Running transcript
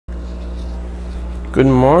Good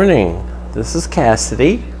morning. This is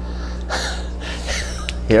Cassidy.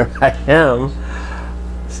 Here I am.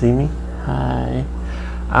 See me? Hi.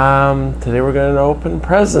 Today we're going to open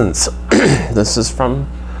presents. This is from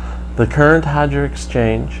the current Hodge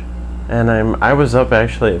exchange, and I was up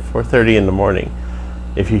actually at 4:30 in the morning.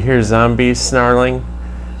 If you hear zombies snarling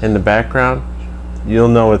in the background, you'll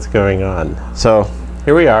know what's going on. So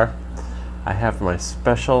here we are. I have my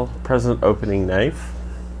special present opening knife.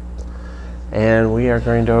 And we are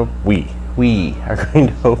going to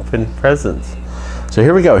open presents. So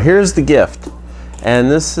here we go. Here's the gift,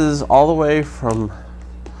 and this is all the way from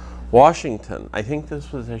Washington. I think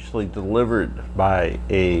this was actually delivered by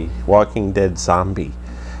a Walking Dead zombie.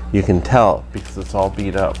 You can tell because it's all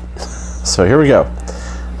beat up. So here we go.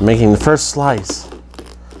 I'm making the first slice.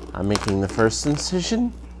 I'm making the first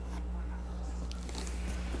incision,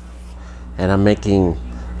 and I'm making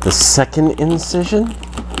the second incision.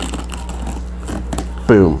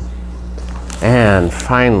 Boom. And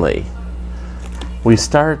finally, we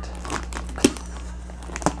start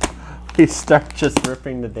just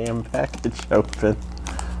ripping the damn package open.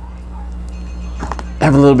 I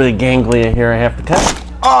have a little bit of ganglia here I have to cut.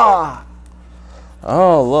 Ah!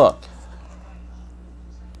 Oh, look.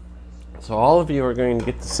 So all of you are going to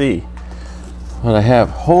get to see what I have.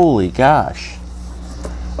 Holy gosh.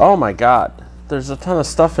 Oh my God. There's a ton of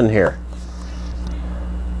stuff in here.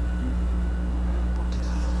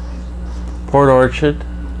 Port Orchard,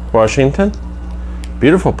 Washington.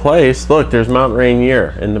 Beautiful place. Look, there's Mount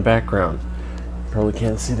Rainier in the background. Probably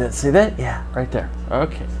can't see that. See that? Yeah, right there.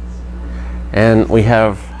 Okay. And we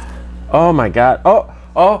have, oh my God.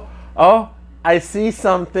 Oh, I see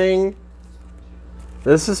something.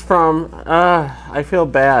 This is from, I feel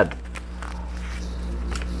bad.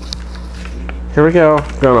 Here we go.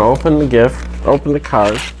 I'm gonna open the gift, open the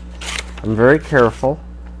card. I'm very careful.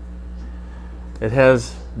 It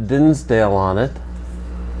has Dinsdale on it,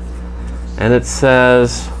 and it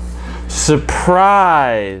says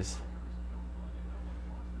surprise.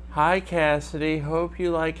 Hi Cassidy, hope you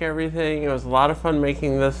like everything. It was a lot of fun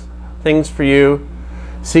making this things for you.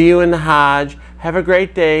 See you in the Hodge. Have a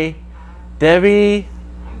great day. Debbie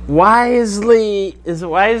Wisely. Is it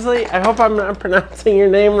Wisely? I hope I'm not pronouncing your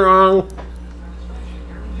name wrong.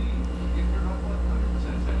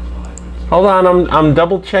 Hold on, I'm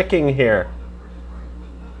double checking here.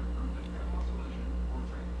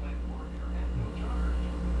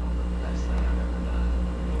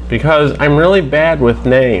 Because I'm really bad with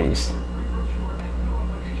names.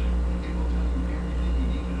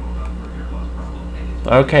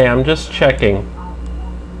 Okay, I'm just checking.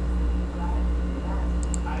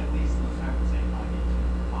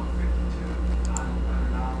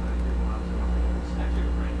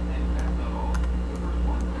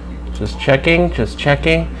 Just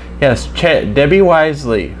checking. Yes, Debbie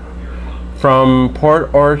Wisely from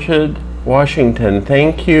Port Orchard, Washington.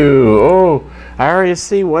 Thank you. Oh, I already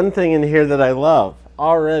see one thing in here that I love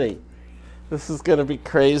already. This is going to be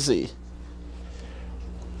crazy.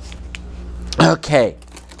 Okay.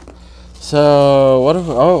 So, what?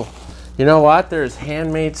 Oh, you know what? There's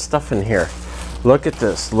handmade stuff in here. Look at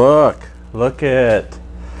this. Look at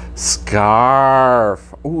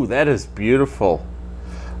scarf. Ooh, that is beautiful.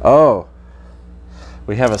 Oh,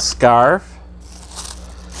 we have a scarf.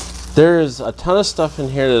 There's a ton of stuff in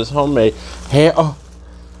here that is homemade. Hey, oh.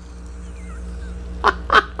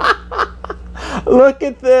 Look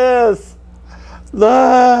at this.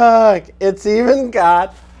 Look, it's even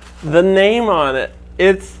got the name on it.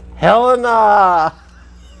 It's Helena.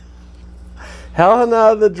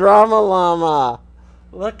 Helena the Drama Llama.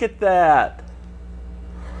 Look at that.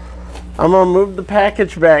 I'm going to move the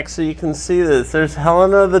package back so you can see this. There's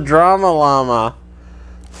Helena the Drama Llama.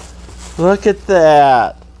 Look at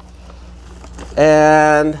that.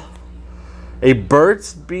 And a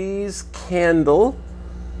Burt's Bees candle.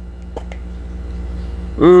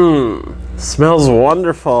 Smells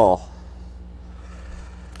wonderful.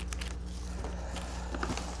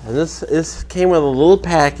 And this came with a little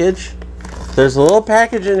package. There's a little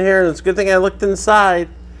package in here, and it's a good thing I looked inside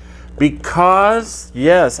because,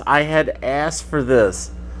 yes, I had asked for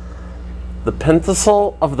this. The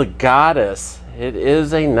Pentasol of the Goddess. It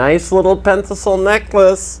is a nice little Pentasol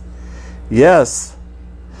necklace. Yes.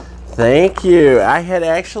 Thank you. I had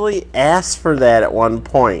actually asked for that at one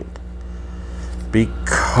point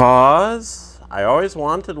because I always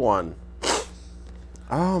wanted one.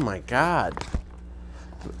 Oh my God.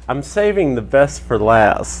 I'm saving the best for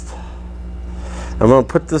last. I'm going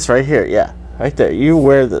to put this right here. Yeah, right there. You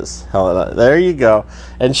wear this, Helena. There you go.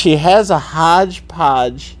 And she has a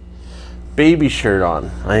hodgepodge baby shirt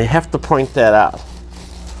on. I have to point that out.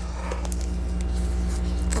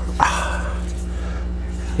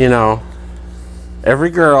 You know, every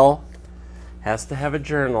girl has to have a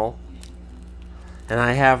journal, and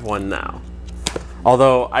I have one now.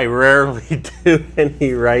 Although I rarely do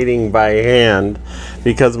any writing by hand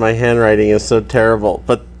because my handwriting is so terrible.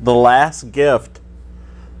 But the last gift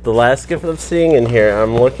I'm seeing in here,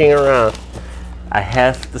 I'm looking around, I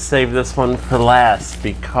have to save this one for last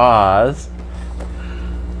because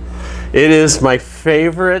it is my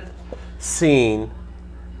favorite scene.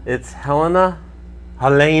 It's Helena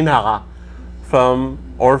from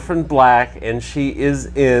Orphan Black, and she is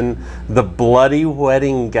in the bloody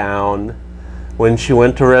wedding gown when she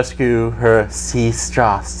went to rescue her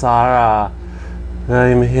sister, Sarah.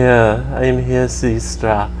 I'm here,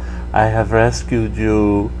 sister. I have rescued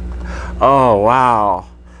you. Oh, wow.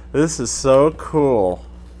 This is so cool.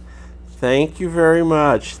 Thank you very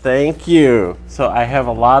much. Thank you. So I have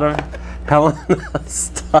a lot of Helena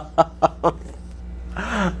stuff.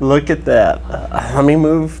 Look at that. Let me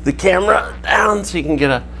move the camera down so you can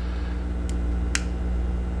get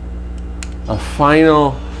a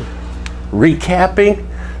final recapping.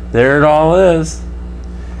 There it all is.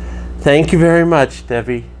 Thank you very much,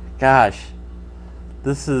 Debbie. Gosh,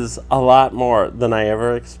 this is a lot more than I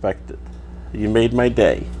ever expected. You made my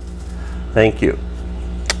day. Thank you.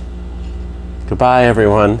 Goodbye,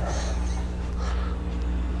 everyone.